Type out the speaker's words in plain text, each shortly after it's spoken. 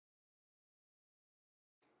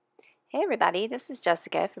Hey everybody, this is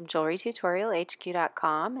Jessica from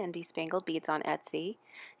jewelrytutorialhq.com and Bespangled Beads on Etsy.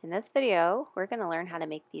 In this video, we're going to learn how to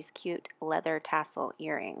make these cute leather tassel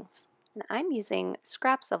earrings. And I'm using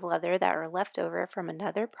scraps of leather that are left over from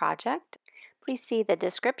another project. Please see the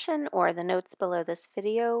description or the notes below this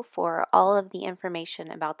video for all of the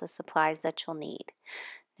information about the supplies that you'll need.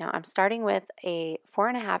 Now I'm starting with a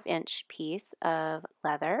 4.5-inch piece of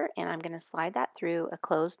leather, and I'm going to slide that through a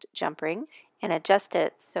closed jump ring and adjust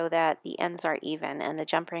it so that the ends are even and the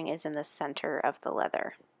jump ring is in the center of the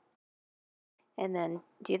leather. And then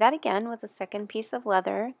do that again with a second piece of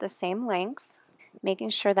leather the same length,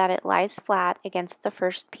 making sure that it lies flat against the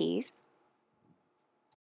first piece.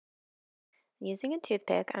 Using a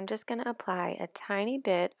toothpick, I'm just going to apply a tiny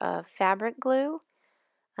bit of fabric glue.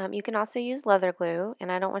 You can also use leather glue,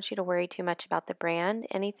 and I don't want you to worry too much about the brand.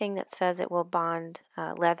 Anything that says it will bond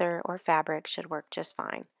leather or fabric should work just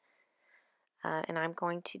fine. And I'm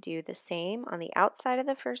going to do the same on the outside of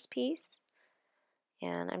the first piece.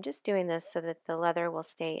 And I'm just doing this so that the leather will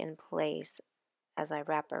stay in place as I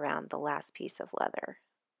wrap around the last piece of leather.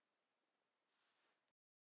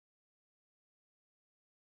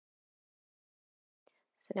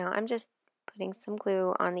 So now I'm just putting some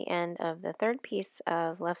glue on the end of the third piece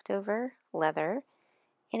of leftover leather.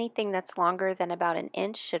 Anything that's longer than about an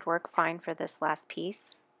inch should work fine for this last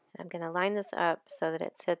piece. I'm going to line this up so that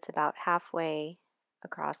it sits about halfway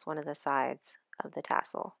across one of the sides of the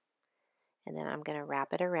tassel. And then I'm going to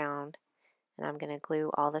wrap it around, and I'm going to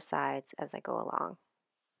glue all the sides as I go along.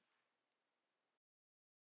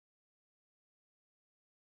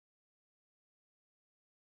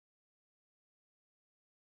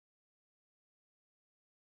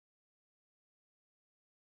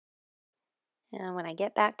 And when I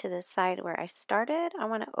get back to the side where I started, I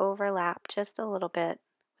want to overlap just a little bit with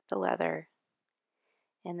the leather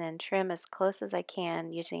and then trim as close as I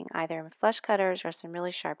can using either flush cutters or some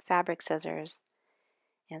really sharp fabric scissors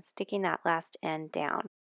and sticking that last end down.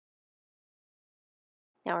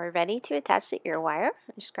 Now we're ready to attach the ear wire.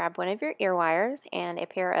 Just grab one of your ear wires and a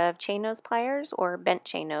pair of chain nose pliers or bent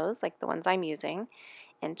chain nose like the ones I'm using,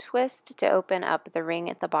 and twist to open up the ring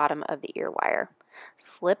at the bottom of the ear wire.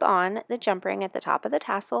 Slip on the jump ring at the top of the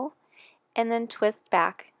tassel and then twist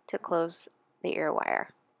back to close the ear wire.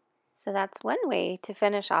 So that's one way to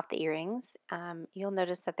finish off the earrings. You'll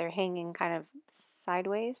notice that they're hanging kind of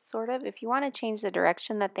sideways, sort of. If you want to change the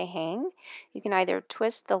direction that they hang, you can either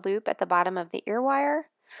twist the loop at the bottom of the ear wire,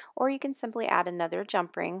 or you can simply add another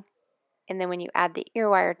jump ring. And then when you add the ear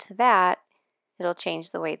wire to that, it'll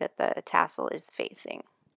change the way that the tassel is facing.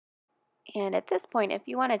 And at this point, if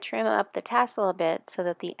you want to trim up the tassel a bit so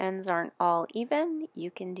that the ends aren't all even, you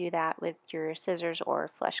can do that with your scissors or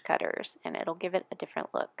flush cutters, and it'll give it a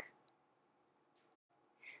different look.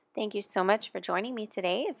 Thank you so much for joining me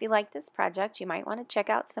today. If you like this project, you might want to check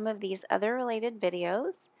out some of these other related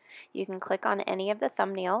videos. You can click on any of the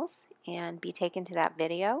thumbnails and be taken to that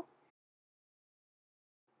video.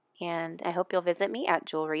 And I hope you'll visit me at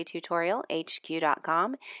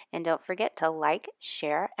jewelrytutorialhq.com, and don't forget to like,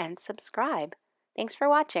 share, and subscribe. Thanks for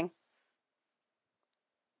watching.